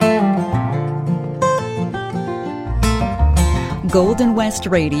Golden West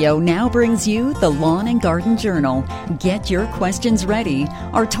Radio now brings you the Lawn and Garden Journal. Get your questions ready.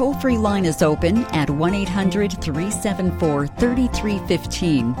 Our toll-free line is open at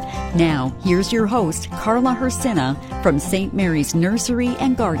 1-800-374-3315. Now, here's your host, Carla Hersina from St. Mary's Nursery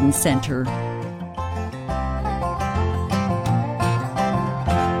and Garden Center.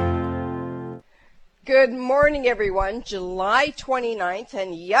 Good morning, everyone. July 29th,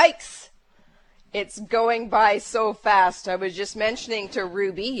 and yikes! It's going by so fast. I was just mentioning to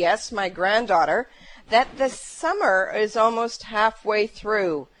Ruby, yes, my granddaughter, that the summer is almost halfway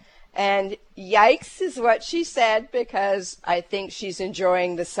through. And yikes is what she said, because I think she's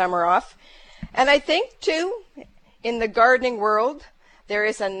enjoying the summer off. And I think, too, in the gardening world, there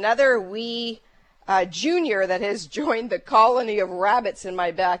is another wee junior that has joined the colony of rabbits in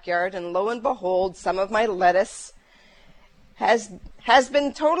my backyard. And lo and behold, some of my lettuce has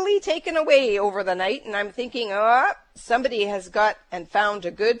been totally taken away over the night, and I'm thinking, somebody has got and found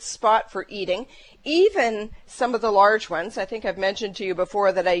a good spot for eating. Even some of the large ones. I think I've mentioned to you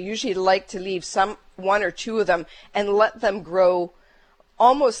before that I usually like to leave one or two of them and let them grow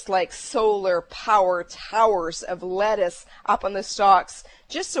almost like solar power towers of lettuce up on the stalks,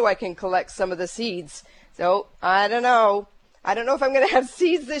 just so I can collect some of the seeds. So I don't know if I'm going to have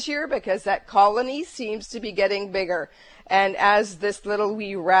seeds this year, because that colony seems to be getting bigger. And as this little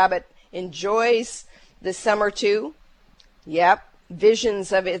wee rabbit enjoys the summer too,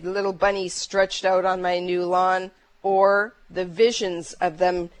 visions of it, little bunnies stretched out on my new lawn, or the visions of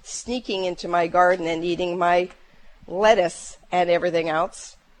them sneaking into my garden and eating my lettuce and everything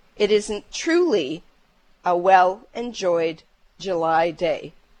else. It isn't truly a well-enjoyed July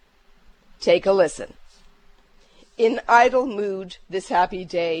day. Take a listen. In idle mood this happy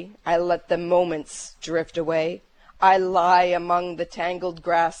day, I let the moments drift away. I lie among the tangled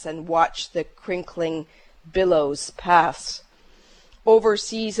grass and watch the crinkling billows pass. Over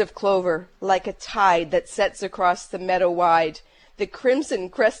seas of clover, like a tide that sets across the meadow wide, the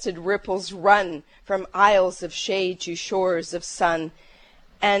crimson-crested ripples run from isles of shade to shores of sun,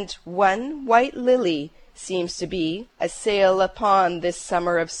 and one white lily seems to be a sail upon this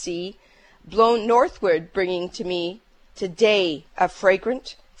summer of sea, blown northward, bringing to me today a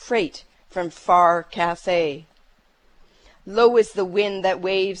fragrant freight from far Cathay. Low is the wind that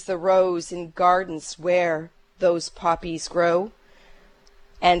waves the rose in gardens where those poppies grow,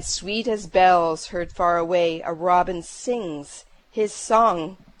 and sweet as bells heard far away, a robin sings his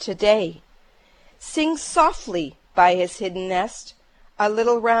song today. Sings softly by his hidden nest, a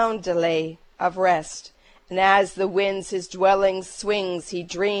little roundelay of rest, and as the winds his dwelling swings, he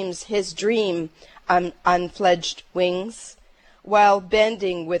dreams his dream on unfledged wings. While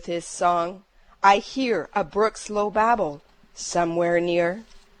bending with his song, I hear a brook's low babble somewhere near.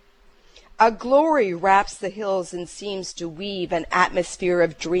 A glory wraps the hills and seems to weave an atmosphere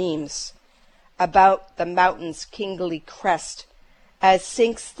of dreams about the mountain's kingly crest, as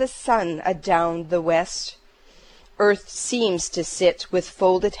sinks the sun adown the west. Earth seems to sit with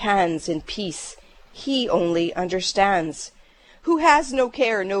folded hands in peace he only understands, who has no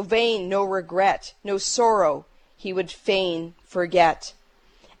care, no vain, no regret, no sorrow he would fain forget.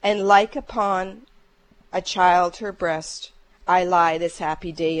 And like upon a child her breast, I lie this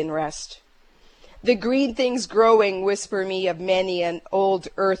happy day in rest. The green things growing whisper me of many an old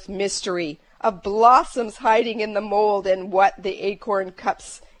earth mystery, of blossoms hiding in the mold and what the acorn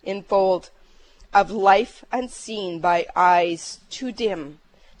cups enfold, of life unseen by eyes too dim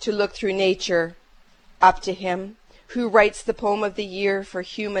to look through nature, up to him who writes the poem of the year for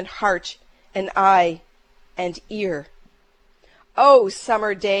human heart and eye and ear. O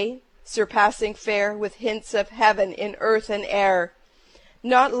summer day, surpassing fair, with hints of heaven in earth and air,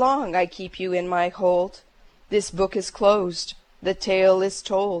 not long I keep you in my hold. This book is closed, the tale is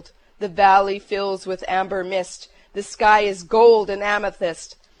told. The valley fills with amber mist, the sky is gold and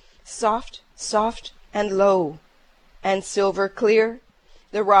amethyst. Soft, soft and low, and silver clear,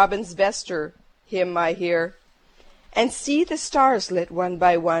 the robin's vesture hymn I hear. And see the stars lit one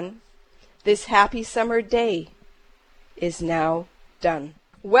by one. This happy summer day is now done.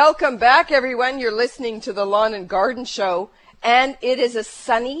 Welcome back, everyone. You're listening to the Lawn and Garden Show, and it is a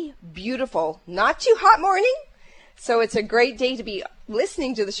sunny, beautiful, not too hot morning. So it's a great day to be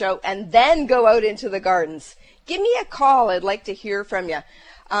listening to the show and then go out into the gardens. Give me a call. I'd like to hear from you.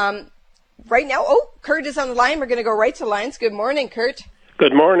 Right now, Kurt is on the line. We're going to go right to lines. Good morning, Kurt.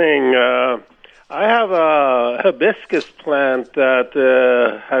 Good morning. I have a hibiscus plant that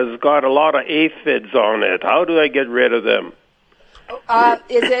has got a lot of aphids on it. How do I get rid of them?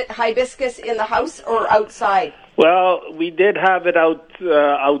 Is it hibiscus in the house or outside? Well, we did have it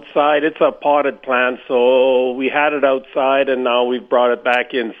outside. It's a potted plant, so we had it outside, and now we've brought it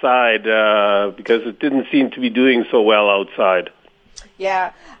back inside because it didn't seem to be doing so well outside.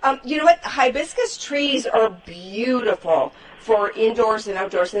 Yeah. You know what? Hibiscus trees are beautiful for indoors and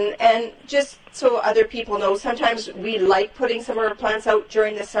outdoors. And just so other people know, sometimes we like putting some of our plants out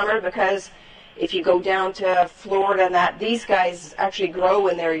during the summer because if you go down to Florida and that, these guys actually grow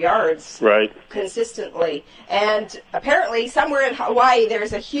in their yards Right. consistently. And apparently somewhere in Hawaii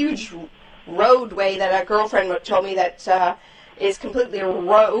there's a huge roadway that a girlfriend told me that is completely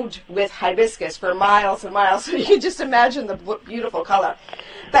rowed with hibiscus for miles and miles. So you can just imagine the beautiful color.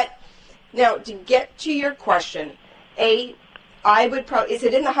 But now, to get to your question, I would probably, is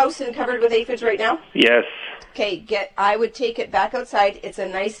it in the house and covered with aphids right now? Yes. Okay, I would take it back outside. It's a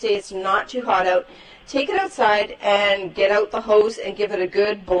nice day. It's not too hot out. Take it outside and get out the hose and give it a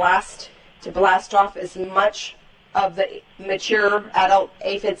good blast to blast off as much of the mature adult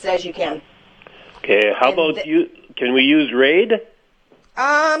aphids as you can. Okay, how about you? Can we use Raid?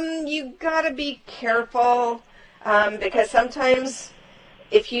 You gotta be careful, because sometimes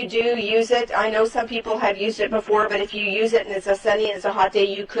if you do use it, I know some people have used it before, but if you use it and it's a sunny and it's a hot day,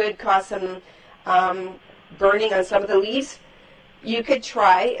 you could cause some burning on some of the leaves. You could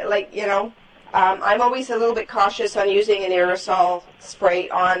try, I'm always a little bit cautious on using an aerosol spray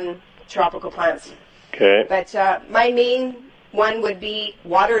on tropical plants. Okay. But my main one would be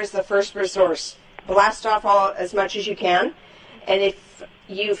water is the first resource. Blast off as much as you can. And if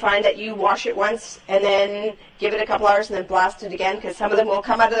you find that you wash it once and then give it a couple hours and then blast it again, because some of them will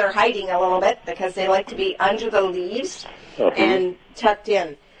come out of their hiding a little bit because they like to be under the leaves and tucked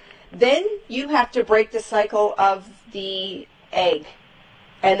in. Then you have to break the cycle of the egg.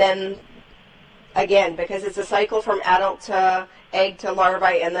 And then, again, because it's a cycle from adult to egg to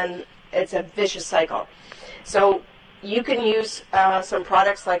larvae, and then it's a vicious cycle. So you can use some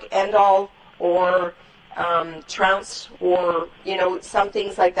products like Endol or Trounce or, some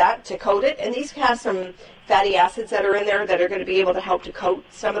things like that to coat it. And these have some fatty acids that are in there that are going to be able to help to coat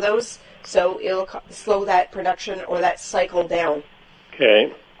some of those. So it'll slow that production or that cycle down.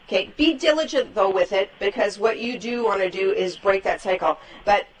 Okay. Okay, be diligent, though, with it, because what you do want to do is break that cycle.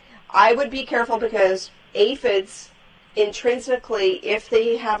 But I would be careful because aphids, intrinsically, if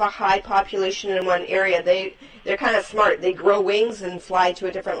they have a high population in one area, they're kind of smart. They grow wings and fly to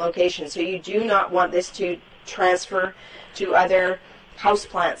a different location. So you do not want this to transfer to other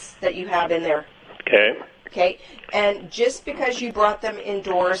houseplants that you have in there. Okay. Okay, and just because you brought them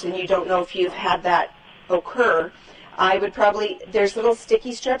indoors and you don't know if you've had that occur, I would probably, there's little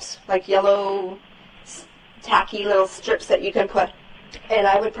sticky strips, like yellow, tacky little strips that you can put, and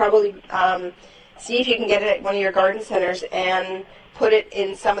I would probably see if you can get it at one of your garden centers and put it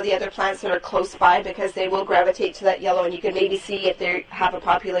in some of the other plants that are close by because they will gravitate to that yellow, and you can maybe see if they have a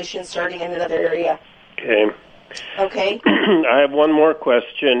population starting in another area. Okay. Okay. I have one more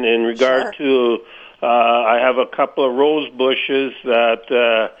question in regard to, I have a couple of rose bushes that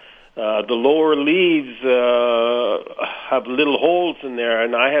the lower leaves have little holes in there,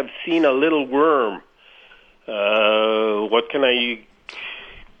 and I have seen a little worm. What can I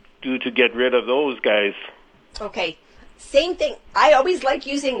do to get rid of those guys? Okay, same thing. I always like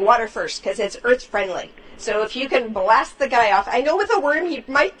using water first because it's earth friendly. So if you can blast the guy off, I know with a worm he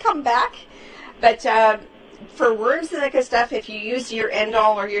might come back, but for worms and that kind of stuff, if you use your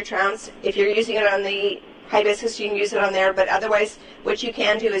Endol or your Trounce, if you're using it on the hibiscus, you can use it on there, but otherwise what you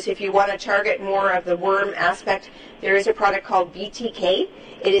can do is if you want to target more of the worm aspect, there is a product called BTK.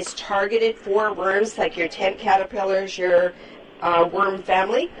 It is targeted for worms like your tent caterpillars, your worm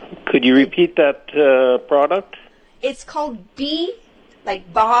family. Could you repeat that product? It's called B,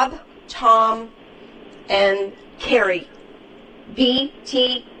 like Bob, Tom, and Carrie.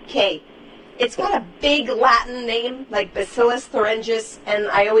 BTK. It's got a big Latin name, like Bacillus thuringiensis, and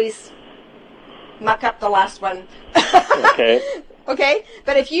I always muck up the last one. Okay. Okay,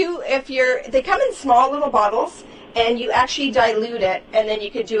 but they come in small little bottles, and you actually dilute it, and then you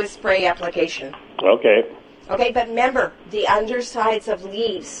could do a spray application. Okay. Okay, but remember the undersides of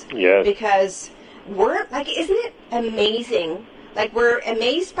leaves. Yes. Because isn't it amazing? Like, we're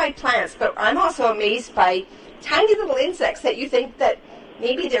amazed by plants, but I'm also amazed by tiny little insects that you think that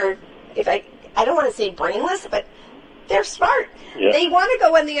maybe they're, I don't want to say brainless, but they're smart. Yeah. They want to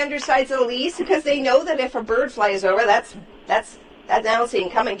go on the undersides of the leaves because they know that if a bird flies over, that's announcing,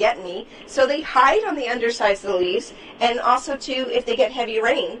 come and get me. So they hide on the undersides of the leaves, and also, too, if they get heavy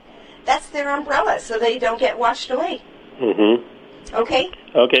rain, that's their umbrella, so they don't get washed away. Mm-hmm. Okay?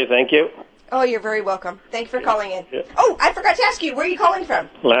 Okay, thank you. Oh, you're very welcome. Thank you for calling in. Yeah. Oh, I forgot to ask you, where are you calling from?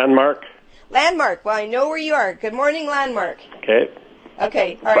 Landmark. Landmark, well, I know where you are. Good morning, Landmark. Okay.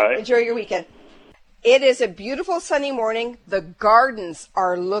 Okay, all right, Bye. enjoy your weekend. It is a beautiful sunny morning. The gardens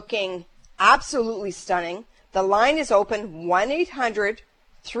are looking absolutely stunning. The line is open,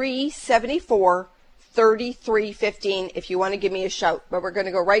 1-800-374-3315 if you want to give me a shout. But we're going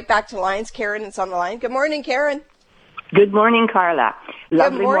to go right back to lines. Karen is on the line. Good morning, Karen. Good morning, Carla.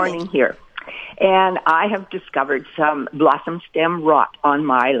 Lovely morning. morning here. And I have discovered some blossom stem rot on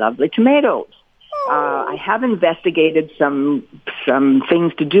my lovely tomatoes. I have investigated some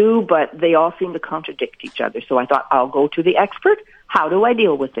things to do, but they all seem to contradict each other. So I thought I'll go to the expert. How do I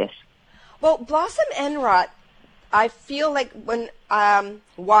deal with this? Well, blossom end rot, I feel like when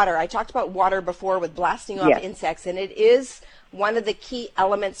water, I talked about water before with blasting off insects, and it is one of the key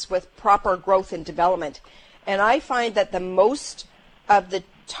elements with proper growth and development. And I find that the most of the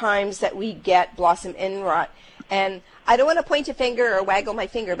times that we get blossom end rot, and I don't want to point a finger or waggle my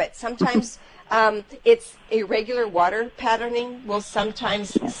finger, but sometimes it's irregular water patterning will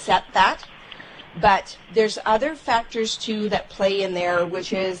sometimes set that. But there's other factors too that play in there,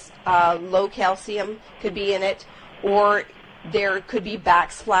 which is low calcium could be in it, or there could be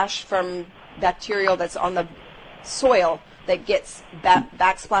backsplash from bacterial that's on the soil that gets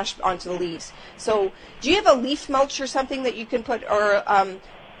backsplashed onto the leaves. So do you have a leaf mulch or something that you can put, or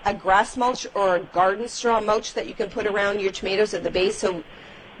a grass mulch or a garden straw mulch that you can put around your tomatoes at the base so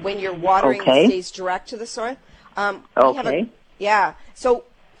when you're watering it stays direct to the soil? So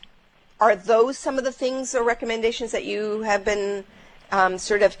are those some of the things or recommendations that you have been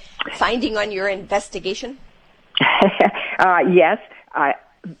sort of finding on your investigation? Yes.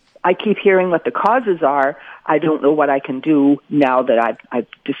 I keep hearing what the causes are. I don't know what I can do now that I've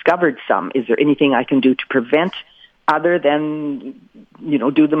discovered some. Is there anything I can do to prevent other than,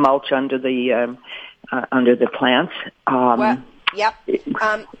 do the mulch under the plants? That's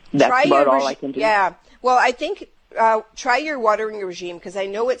about all I can do. Yeah. Well, I think try your watering regime, because I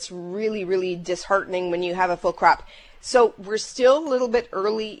know it's really, really disheartening when you have a full crop. So we're still a little bit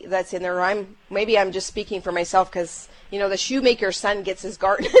early that's in there. Maybe I'm just speaking for myself because, the shoemaker's son gets his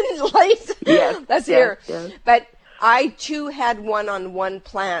garden late. That's here. Yes. But I, too, had one on one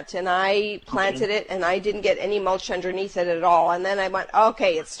plant, and I planted it, and I didn't get any mulch underneath it at all. And then I went,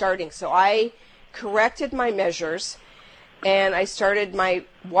 okay, it's starting. So I corrected my measures, and I started my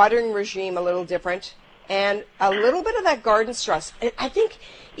watering regime a little different, and a little bit of that garden straw. I think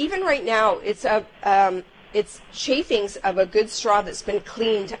even right now it's chafings of a good straw that's been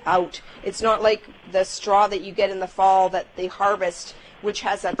cleaned out. It's not like the straw that you get in the fall that they harvest, which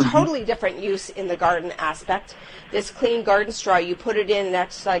has a totally different use in the garden aspect. This clean garden straw, you put it in and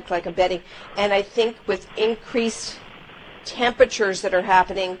that's like a bedding. And I think with increased temperatures that are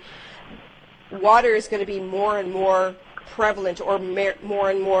happening, water is going to be more and more prevalent or more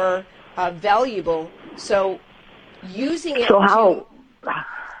and more valuable. So using it. So how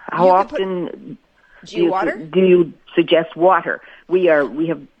often do you water? Do you suggest water? We are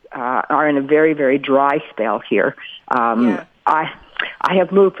in a very, very dry spell here. I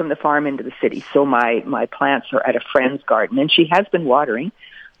have moved from the farm into the city, so my plants are at a friend's garden, and she has been watering.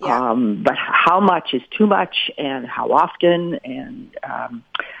 But how much is too much, and how often, and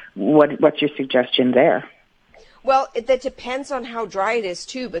what's your suggestion there? Well, that depends on how dry it is,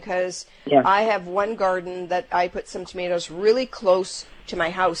 too, because I have one garden that I put some tomatoes really close to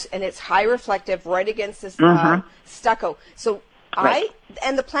my house, and it's high reflective right against this stucco. So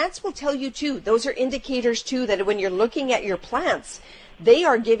and the plants will tell you, too. Those are indicators, too, that when you're looking at your plants, they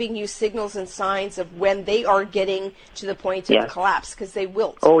are giving you signals and signs of when they are getting to the point of collapse, because they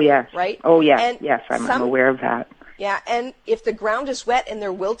wilt. Oh, yes. Right? Oh, yes. And yes, I'm aware of that. Yeah, and if the ground is wet and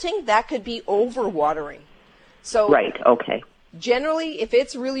they're wilting, that could be overwatering. So generally, if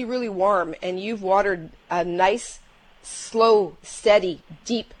it's really, really warm and you've watered a nice, slow, steady,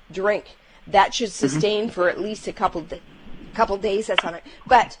 deep drink, that should sustain for at least a couple days. That's on it.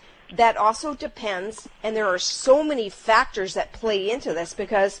 But that also depends, and there are so many factors that play into this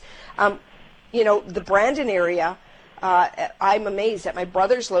because, the Brandon area, I'm amazed at my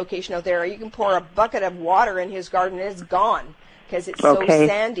brother's location out there. You can pour a bucket of water in his garden and it's gone because it's so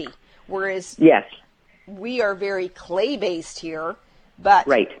sandy. Whereas we are very clay-based here, but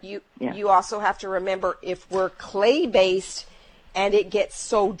you also have to remember if we're clay-based and it gets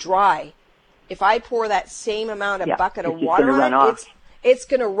so dry, if I pour that same amount of bucket of water on it, it's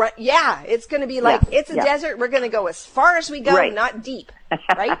going to run. Yeah, it's going to be like it's a desert. We're going to go as far as we go, not deep.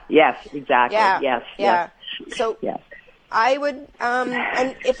 Right? Yes, exactly. Yeah. So I would,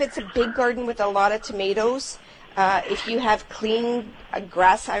 and if it's a big garden with a lot of tomatoes, if you have clean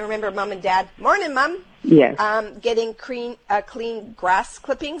grass, I remember Mom and Dad. Morning, Mom. Yes. Getting clean grass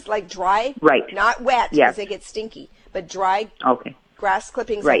clippings, like dry, right? Not wet, because yes. they get stinky, but dry okay. grass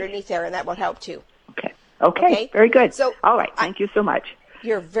clippings right. underneath there, and that will help too. Okay. Very good. So, all right. Thank you so much.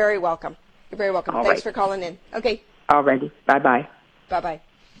 You're very welcome. You're very welcome. All Thanks right. for calling in. Okay. All righty. Bye-bye. Bye-bye.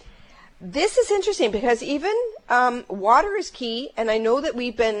 This is interesting because even water is key, and I know that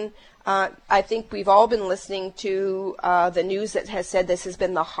we've been, I think we've all been listening to the news that has said this has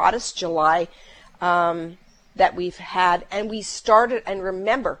been the hottest July that we've had, and we started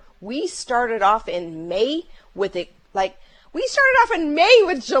off in May with it, we started off in May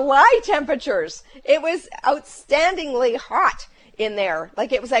with July temperatures. It was outstandingly hot in there.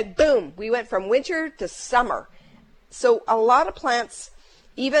 It was like, boom, we went from winter to summer. So a lot of plants,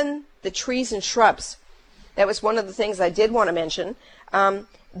 even the trees and shrubs, that was one of the things I did want to mention,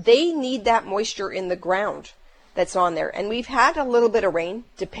 they need that moisture in the ground that's on there. And we've had a little bit of rain,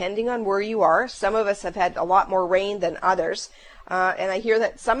 depending on where you are. Some of us have had a lot more rain than others. And I hear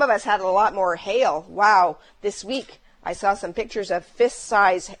that some of us had a lot more hail. Wow, this week. I saw some pictures of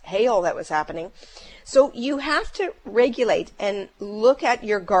fist-size hail that was happening. So you have to regulate and look at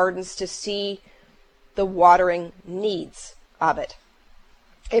your gardens to see the watering needs of it.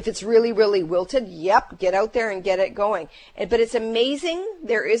 If it's really, really wilted, get out there and get it going. But it's amazing.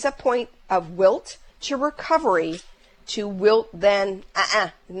 There is a point of wilt to recovery to wilt then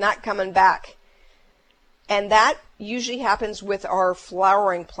not coming back. And that usually happens with our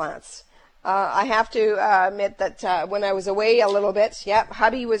flowering plants. I have to admit that when I was away a little bit,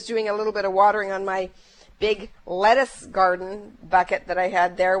 hubby was doing a little bit of watering on my big lettuce garden bucket that I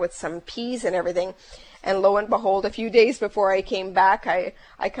had there with some peas and everything. And lo and behold, a few days before I came back, I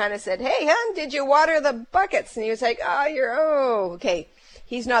kind of said, "Hey, hon, did you water the buckets?" And he was like, okay.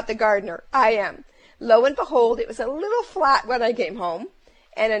 He's not the gardener. I am. Lo and behold, it was a little flat when I came home,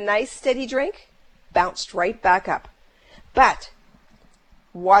 and a nice steady drink bounced right back up. But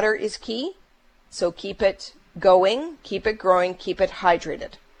water is key, so keep it going, keep it growing, keep it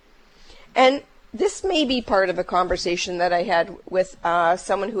hydrated. And this may be part of a conversation that I had with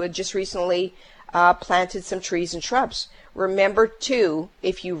someone who had just recently planted some trees and shrubs. Remember, too,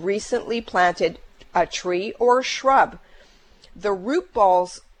 if you recently planted a tree or a shrub, the root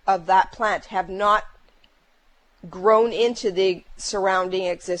balls of that plant have not grown into the surrounding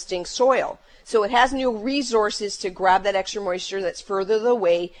existing soil. So it has no resources to grab that extra moisture that's further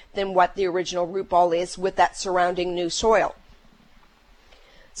away than what the original root ball is with that surrounding new soil.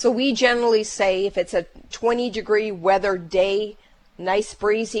 So we generally say if it's a 20-degree weather day, nice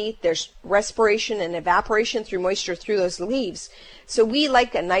breezy, there's respiration and evaporation through moisture through those leaves. So we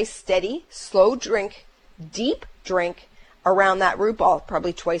like a nice steady, slow drink, deep drink around that root ball,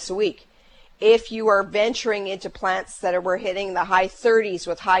 probably twice a week. If you are venturing into plants that were hitting the high 30s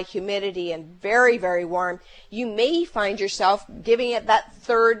with high humidity and very, very warm, you may find yourself giving it that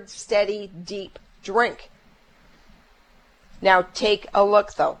third steady, deep drink. Now take a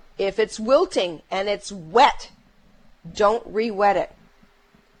look though. If it's wilting and it's wet, don't re-wet it.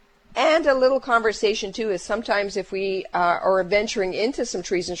 And a little conversation too is sometimes if we are venturing into some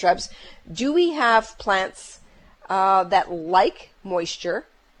trees and shrubs, do we have plants that like moisture?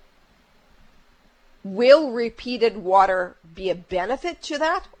 Will repeated water be a benefit to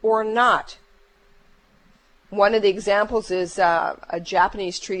that or not? One of the examples is a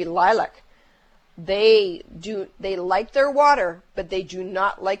Japanese tree, lilac. They like their water, but they do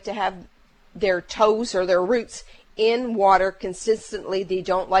not like to have their toes or their roots in water consistently. They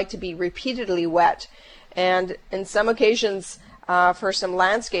don't like to be repeatedly wet. And in some occasions, for some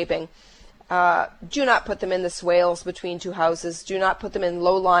landscaping, do not put them in the swales between two houses. Do not put them in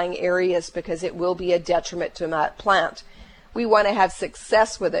low-lying areas because it will be a detriment to that plant. We want to have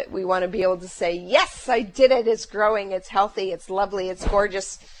success with it. We want to be able to say, yes, I did it. It's growing. It's healthy. It's lovely. It's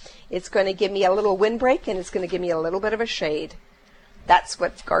gorgeous. It's going to give me a little windbreak and it's going to give me a little bit of a shade. That's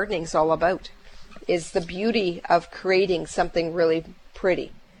what gardening's all about, is the beauty of creating something really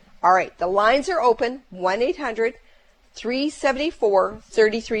pretty. All right, the lines are open,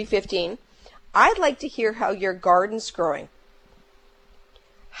 1-800-374-3315. I'd like to hear how your garden's growing.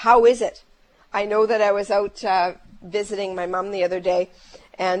 How is it? I know that I was out visiting my mom the other day,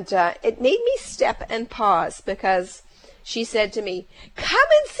 and it made me step and pause because she said to me, "Come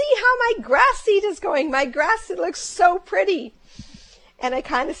and see how my grass seed is going. My grass seed looks so pretty." And I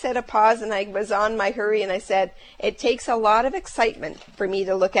kind of said a pause, and I was on my hurry, and I said, it takes a lot of excitement for me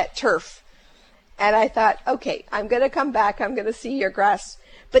to look at turf. And I thought, okay, I'm going to come back. I'm going to see your grass.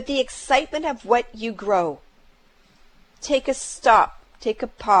 But the excitement of what you grow, take a stop, take a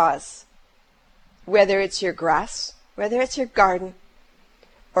pause. Whether it's your grass, whether it's your garden,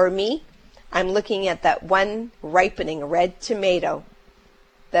 or me, I'm looking at that one ripening red tomato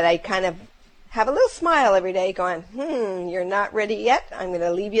that I kind of have a little smile every day going, you're not ready yet. I'm going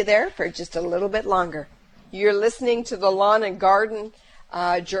to leave you there for just a little bit longer. You're listening to the Lawn and Garden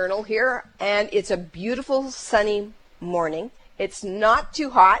Journal here, and it's a beautiful sunny morning. It's not too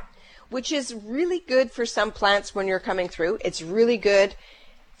hot, which is really good for some plants when you're coming through. It's really good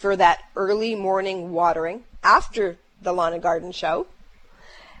for that early morning watering after the Lawn and Garden show.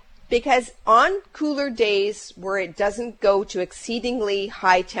 Because on cooler days where it doesn't go to exceedingly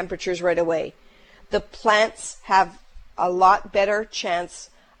high temperatures right away, the plants have a lot better chance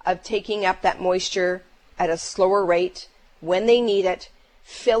of taking up that moisture at a slower rate when they need it,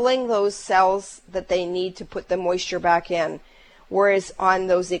 filling those cells that they need to put the moisture back in. Whereas on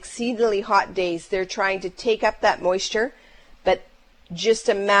those exceedingly hot days, they're trying to take up that moisture, but just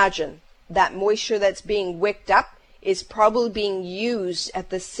imagine that moisture that's being wicked up is probably being used at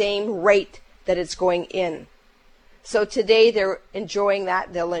the same rate that it's going in. So today they're enjoying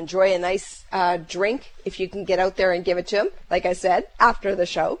that. They'll enjoy a nice drink if you can get out there and give it to them, like I said, after the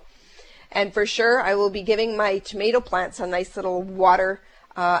show. And for sure, I will be giving my tomato plants a nice little water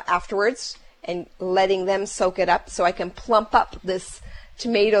afterwards and letting them soak it up so I can plump up this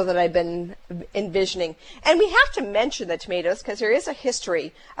tomato that I've been envisioning. And we have to mention the tomatoes because there is a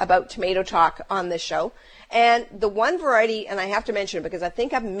history about tomato talk on this show. And the one variety, and I have to mention it because I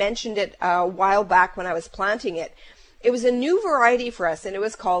think I've mentioned it a while back when I was planting it. It was a new variety for us, and it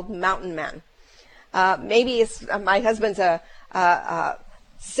was called Mountain Man. Maybe it's my husband's he's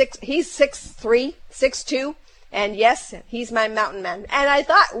 6'3", 6'2", and yes, he's my Mountain Man. And I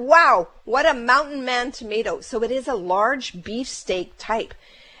thought, wow, what a Mountain Man tomato. So it is a large beefsteak type,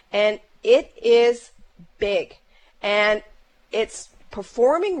 and it is big, and it's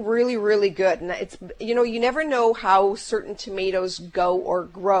performing really, really good. And it's, you never know how certain tomatoes go or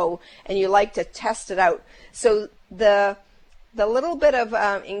grow, and you like to test it out. So the little bit of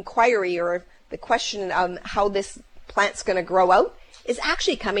inquiry or the question on how this plant's going to grow out is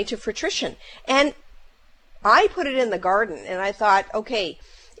actually coming to fruition. And I put it in the garden, and I thought, okay,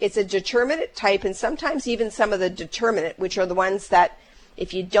 it's a determinate type, and sometimes even some of the determinate, which are the ones that,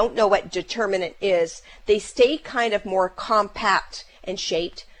 if you don't know what determinate is, they stay kind of more compact and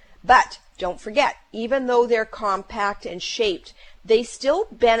shaped. But don't forget, even though they're compact and shaped, they still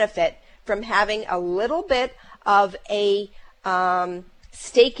benefit from having a little bit of a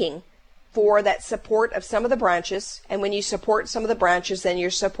staking for that support of some of the branches. And when you support some of the branches, then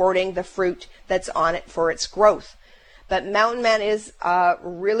you're supporting the fruit that's on it for its growth. But Mountain Man is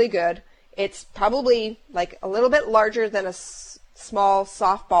really good. It's probably like a little bit larger than a small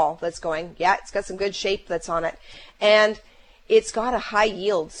softball that's going. Yeah, it's got some good shape that's on it. And it's got a high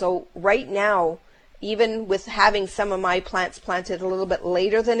yield. So right now, even with having some of my plants planted a little bit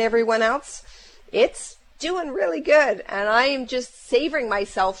later than everyone else, it's doing really good. And I am just savoring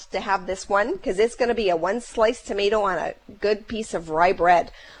myself to have this one because it's going to be a one sliced tomato on a good piece of rye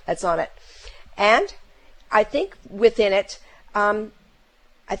bread that's on it. And I think within it, I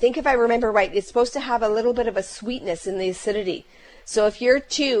think if I remember right, it's supposed to have a little bit of a sweetness in the acidity. So if you're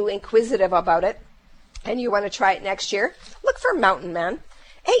too inquisitive about it and you want to try it next year, look for Mountain Man.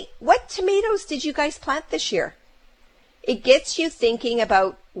 Hey, what tomatoes did you guys plant this year? It gets you thinking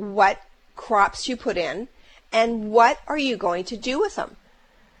about what crops you put in and what are you going to do with them.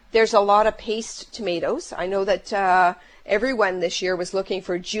 There's a lot of paste tomatoes. I know that everyone this year was looking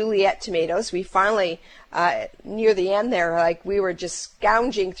for Juliet tomatoes. We finally, near the end there, like we were just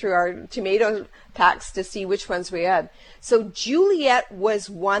gouging through our tomato packs to see which ones we had. So Juliet was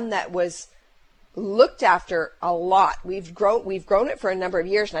one that was looked after a lot. We've grown it for a number of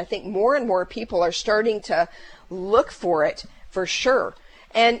years, and I think more and more people are starting to look for it for sure.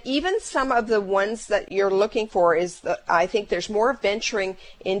 And even some of the ones that you're looking for I think there's more venturing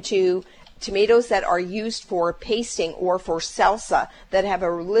into tomatoes that are used for pasting or for salsa that have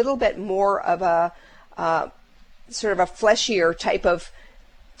a little bit more of a sort of a fleshier type of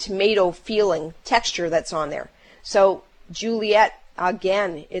tomato feeling texture that's on there. So Juliet,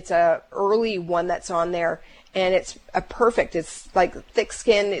 again, it's a early one that's on there, and it's a perfect. It's like thick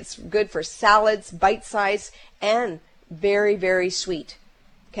skin. It's good for salads, bite size, and very, very sweet.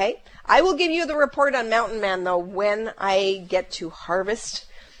 Okay, I will give you the report on Mountain Man, though, when I get to harvest.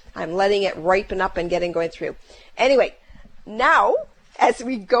 I'm letting it ripen up and going through. Anyway, now, as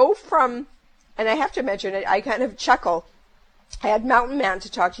we go from, and I have to mention it, I kind of chuckle. I had Mountain Man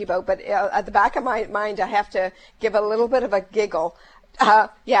to talk to you about, but at the back of my mind, I have to give a little bit of a giggle.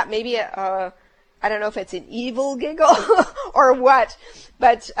 Maybe I don't know if it's an evil giggle or what.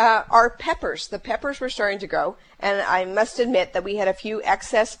 But our peppers, the peppers were starting to grow, and I must admit that we had a few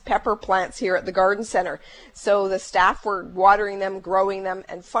excess pepper plants here at the garden center. So the staff were watering them, growing them,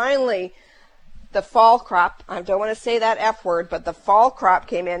 and finally the fall crop, I don't want to say that F word, but the fall crop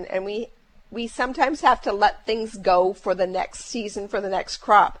came in, and we sometimes have to let things go for the next season, for the next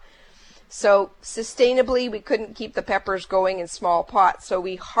crop. So sustainably, we couldn't keep the peppers going in small pots, so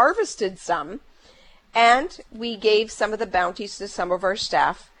we harvested some, and we gave some of the bounties to some of our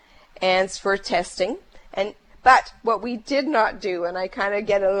staff and for testing. But what we did not do, and I kind of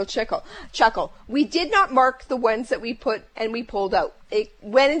get a little chuckle, we did not mark the ones that we put and we pulled out. It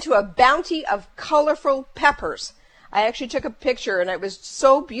went into a bounty of colorful peppers. I actually took a picture, and it was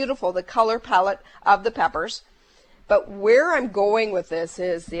so beautiful, the color palette of the peppers. But where I'm going with this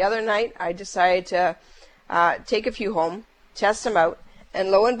is the other night I decided to take a few home, test them out,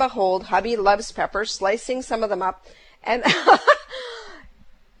 and lo and behold, hubby loves peppers, slicing some of them up. And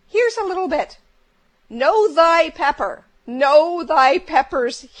here's a little bit. Know thy pepper. Know thy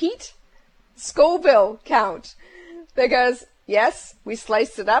pepper's heat. Scoville count. Because, yes, we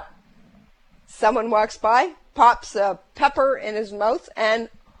sliced it up. Someone walks by, pops a pepper in his mouth, and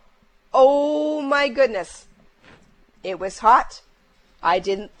oh my goodness, it was hot. I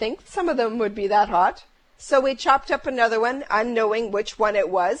didn't think some of them would be that hot. So we chopped up another one, unknowing which one it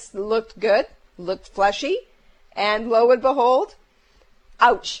was. Looked good, looked fleshy, and lo and behold,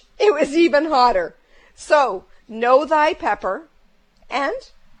 ouch, it was even hotter. So, know thy pepper, and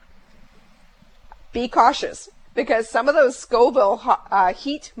be cautious, because some of those Scoville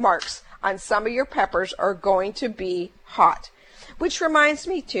heat marks on some of your peppers are going to be hot. Which reminds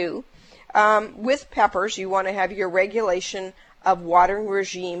me too, with peppers, you want to have your regulation of watering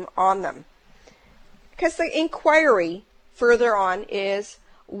regime on them. Because the inquiry further on is,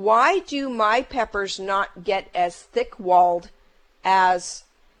 why do my peppers not get as thick-walled as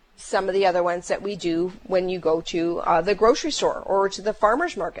some of the other ones that we do when you go to the grocery store or to the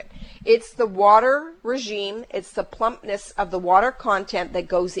farmer's market? It's the water regime, it's the plumpness of the water content that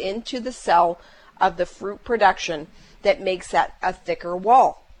goes into the cell of the fruit production that makes that a thicker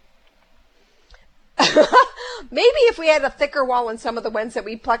wall. Maybe if we had a thicker wall on some of the ones that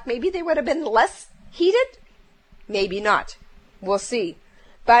we plucked, maybe they would have been less heated? Maybe not. We'll see.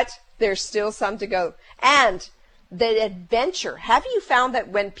 But there's still some to go. And the adventure. Have you found that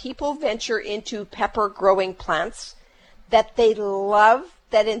when people venture into pepper growing plants, that they love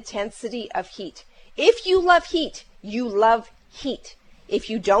that intensity of heat? If you love heat, you love heat. If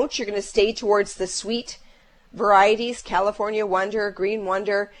you don't, you're going to stay towards the sweet varieties, California Wonder, Green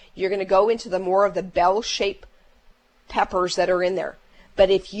Wonder. You're going to go into the more of the bell-shaped peppers that are in there. But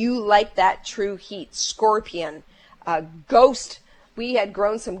if you like that true heat, Scorpion, Ghost, we had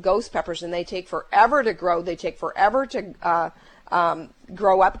grown some Ghost peppers, and they take forever to grow. They take forever to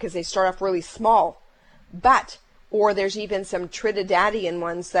grow up because they start off really small. Or there's even some Trinidadian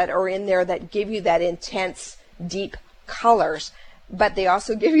ones that are in there that give you that intense, deep colors. But they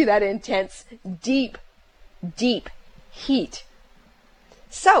also give you that intense, deep heat.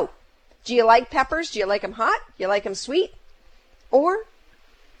 So, do you like peppers? Do you like them hot? Do you like them sweet? Or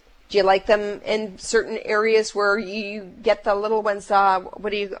do you like them in certain areas where you get the little ones, all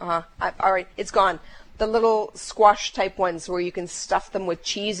right, it's gone. The little squash type ones where you can stuff them with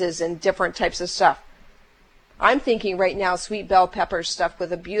cheeses and different types of stuff. I'm thinking right now sweet bell peppers stuffed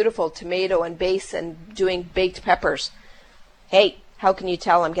with a beautiful tomato and base and doing baked peppers. Hey, how can you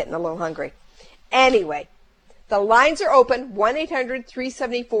tell I'm getting a little hungry? Anyway, the lines are open,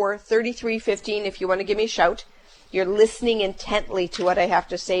 1-800-374-3315 if you want to give me a shout. You're listening intently to what I have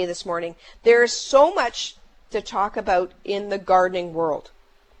to say this morning. There is so much to talk about in the gardening world.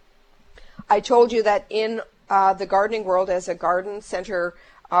 I told you that in the gardening world as a garden center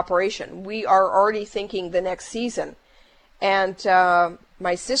operation, we are already thinking the next season. And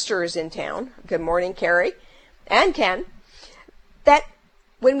my sister is in town. Good morning, Carrie and Ken. That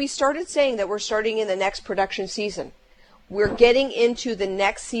when we started saying that we're starting in the next production season, we're getting into the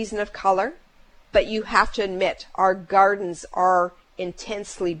next season of color. But you have to admit, our gardens are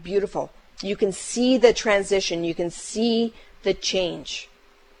intensely beautiful. You can see the transition. You can see the change.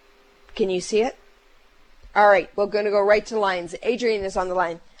 Can you see it? All right, we're going to go right to lines. Adrian is on the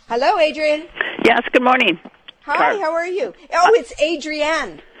line. Hello, Adrian. Yes, good morning. Hi, how are you? Oh, it's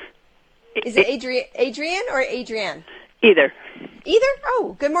Adrienne. Is it Adrian or Adrienne? Either. Either?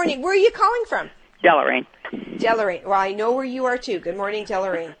 Oh, good morning. Where are you calling from? Deloraine. Deloraine. Well, I know where you are, too. Good morning,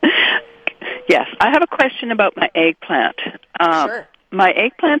 Deloraine. Yes, I have a question about my eggplant. Sure. My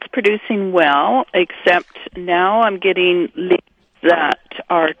eggplant's producing well, except now I'm getting leaves that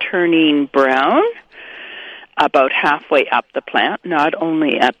are turning brown. about halfway up the plant, not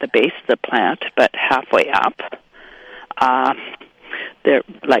only at the base of the plant, but halfway up. They're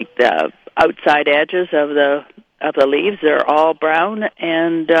like the outside edges of the leaves. They're all brown,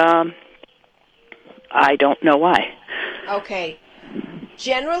 and I don't know why. Okay.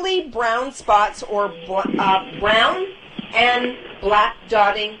 Generally, brown spots or brown and black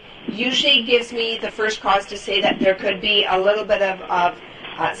dotting usually gives me the first cause to say that there could be a little bit of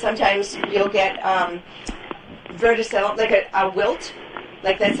sometimes you'll get verticillium, like a wilt,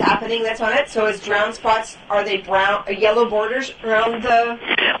 like that's happening, that's on it. So is brown spots, are they brown, yellow borders around the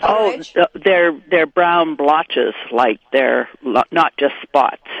edge? They're brown blotches, like they're not just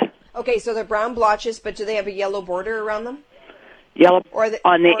spots. Okay, so they're brown blotches, but do they have a yellow border around them? Yellow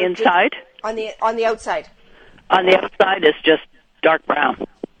on the inside? On the outside. On the outside is just dark brown.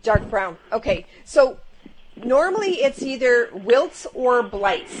 Dark brown. Okay, so normally it's either wilts or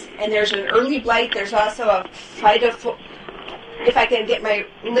blights, and there's an early blight. There's also a if I can get my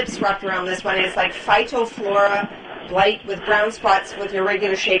lips wrapped around this one, it's like Phytophthora blight with brown spots with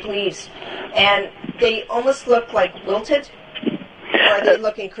irregular shaped leaves, and they almost look like wilted, or are they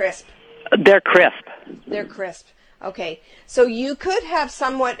looking crisp? They're crisp. They're crisp. Okay, so you could have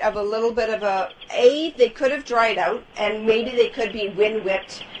somewhat of a little bit of they could have dried out, and maybe they could be wind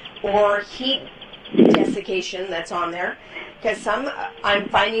whipped or heat desiccation that's on there. Because I'm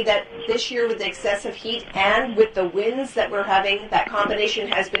finding that this year with the excessive heat and with the winds that we're having, that combination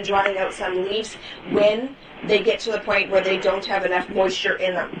has been drying out some leaves when they get to the point where they don't have enough moisture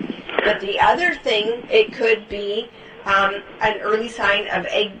in them. But the other thing, it could be an early sign of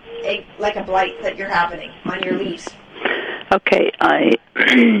egg, like a blight that you're happening on your leaves. Okay, I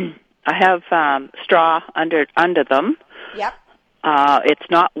have straw under them. Yep. It's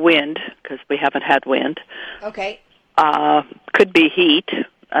not wind, because we haven't had wind. Okay. Could be heat.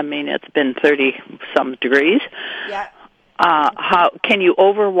 I mean, it's been 30-some degrees. Yeah. How can you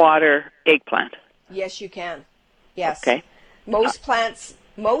overwater eggplant? Yes, you can. Yes. Okay. Most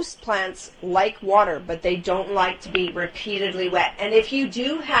plants like water, but they don't like to be repeatedly wet. And if you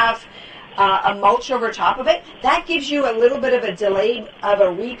do have a mulch over top of it, that gives you a little bit of a delay of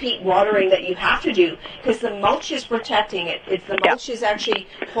a repeat watering that you have to do, because the mulch is protecting it. The mulch is actually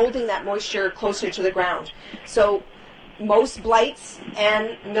holding that moisture closer to the ground. So most blights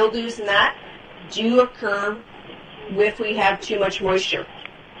and mildews and that do occur if we have too much moisture.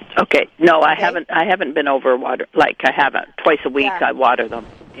 Okay. No, I haven't been over water. Like I haven't. Twice a week I water them.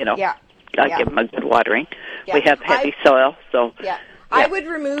 Yeah. I give them a good watering. Yeah. We have heavy soil, so. Yeah. I would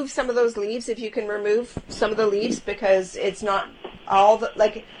remove some of those leaves if you can remove some of the leaves, because it's not all the,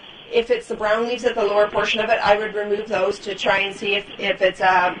 like, if it's the brown leaves at the lower portion of it, I would remove those to try and see if it's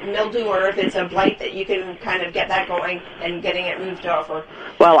a mildew or if it's a blight, that you can kind of get that going and getting it moved over.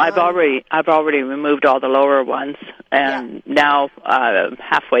 Well, I've already removed all the lower ones, and now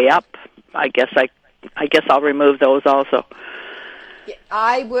halfway up, I guess I'll remove those also.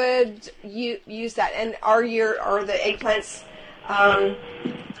 I would use that. And are the eggplants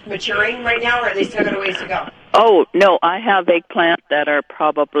maturing right now, or are they still got a ways to go? Oh, no, I have eggplant that are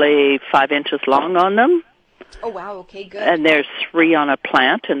probably 5 inches long on them. Oh, wow, okay, good. And there's 3 on a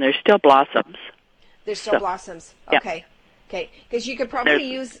plant, and there's still blossoms. There's still blossoms. Okay. Okay, because you could probably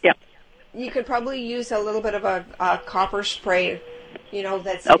use a little bit of a copper spray,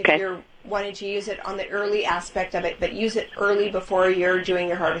 that's if you're wanting to use it on the early aspect of it, but use it early before you're doing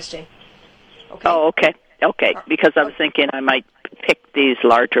your harvesting. Okay. Oh, okay. Okay, because I was thinking I might pick these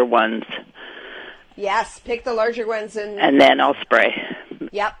larger ones. Yes, pick the larger ones and then I'll spray.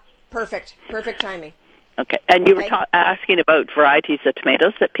 Yep, perfect. Perfect timing. Okay, and you were asking about varieties of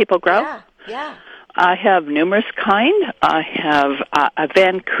tomatoes that people grow? Yeah. I have numerous kind. I have a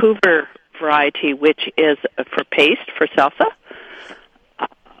Vancouver variety, which is for paste, for salsa.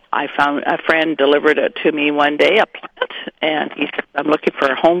 I found a friend delivered it to me one day, a plant, and he said, I'm looking for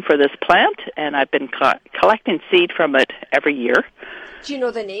a home for this plant, and I've been collecting seed from it every year. Do you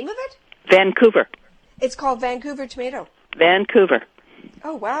know the name of it? Vancouver. It's called Vancouver tomato. Vancouver.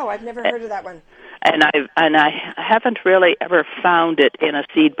 Oh, wow, I've never heard of that one. And I haven't really ever found it in a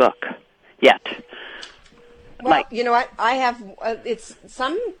seed book yet. Well, you know what? I have, it's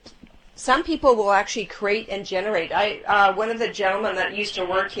some people will actually create and generate. One of the gentlemen that used to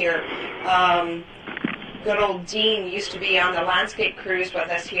work here, good old Dean, used to be on the landscape cruise with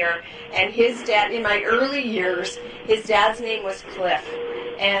us here, and his dad, in my early years, his dad's name was Cliff.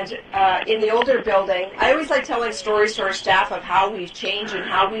 And in the older building, I always like telling stories to our staff of how we've changed and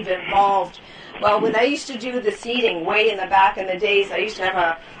how we've evolved. Well, when I used to do the seeding way in the back in the days, I used to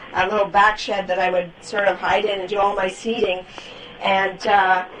have a little back shed that I would sort of hide in and do all my seeding. And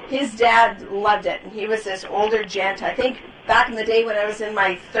his dad loved it. And he was this older gent. I think back in the day when I was in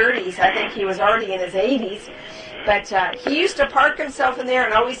my 30s, I think he was already in his 80s. But he used to park himself in there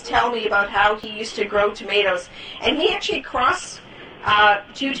and always tell me about how he used to grow tomatoes. And he actually crossed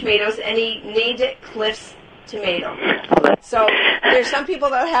 2 tomatoes, and he named it Cliff's Tomato. So there's some people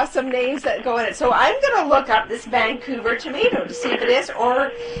that have some names that go in it. So I'm going to look up this Vancouver tomato to see if it is,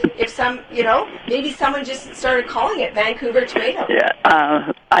 or if some, maybe someone just started calling it Vancouver tomato.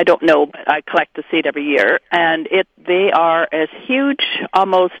 Yeah, I don't know, but I collect the seed every year, and they are as huge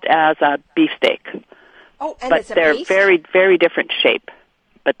almost as a beefsteak. Oh, and but it's a they're paste? very, very different shape,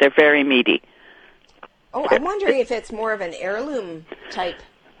 but they're very meaty. Oh, I'm wondering if it's more of an heirloom type.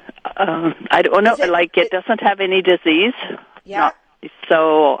 I don't know. It doesn't have any disease. Yeah.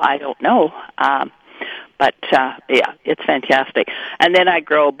 So I don't know. But it's fantastic. And then I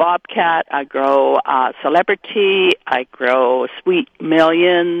grow Bobcat. I grow Celebrity. I grow Sweet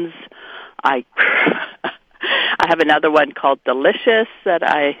Millions. I have another one called Delicious that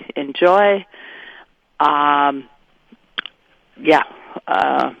I enjoy.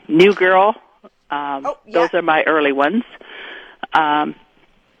 New Girl. Those are my early ones.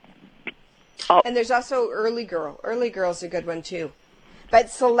 And there's also Early Girl. Early Girl's a good one too. But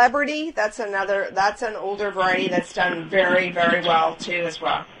Celebrity, that's an older variety that's done very, very well too as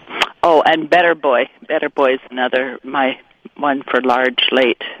well. Oh, and Better Boy. Better Boy is my one for large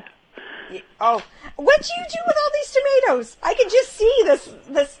late. Oh, what do you do with all these tomatoes? I can just see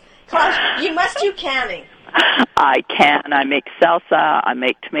this clash. You must do canning. I can. I make salsa. I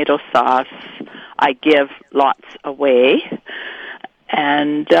make tomato sauce. I give lots away.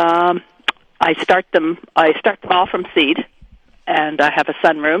 And I start them all from seed, and I have a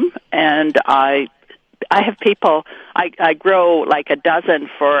sunroom, and I have people. I grow like a dozen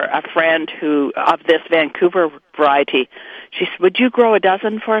for a friend of this Vancouver variety. She said, "Would you grow a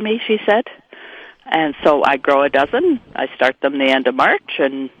dozen for me?" She said, and so I grow a dozen. I start them the end of March,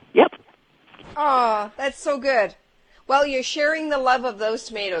 and yep. Oh, that's so good. Well, you're sharing the love of those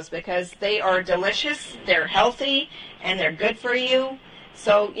tomatoes because they are delicious, they're healthy, and they're good for you.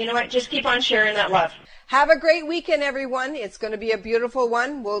 So, you know what? Just keep on sharing that love. Have a great weekend, everyone. It's going to be a beautiful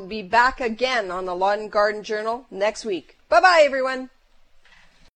one. We'll be back again on the Lawn and Garden Journal next week. Bye-bye, everyone.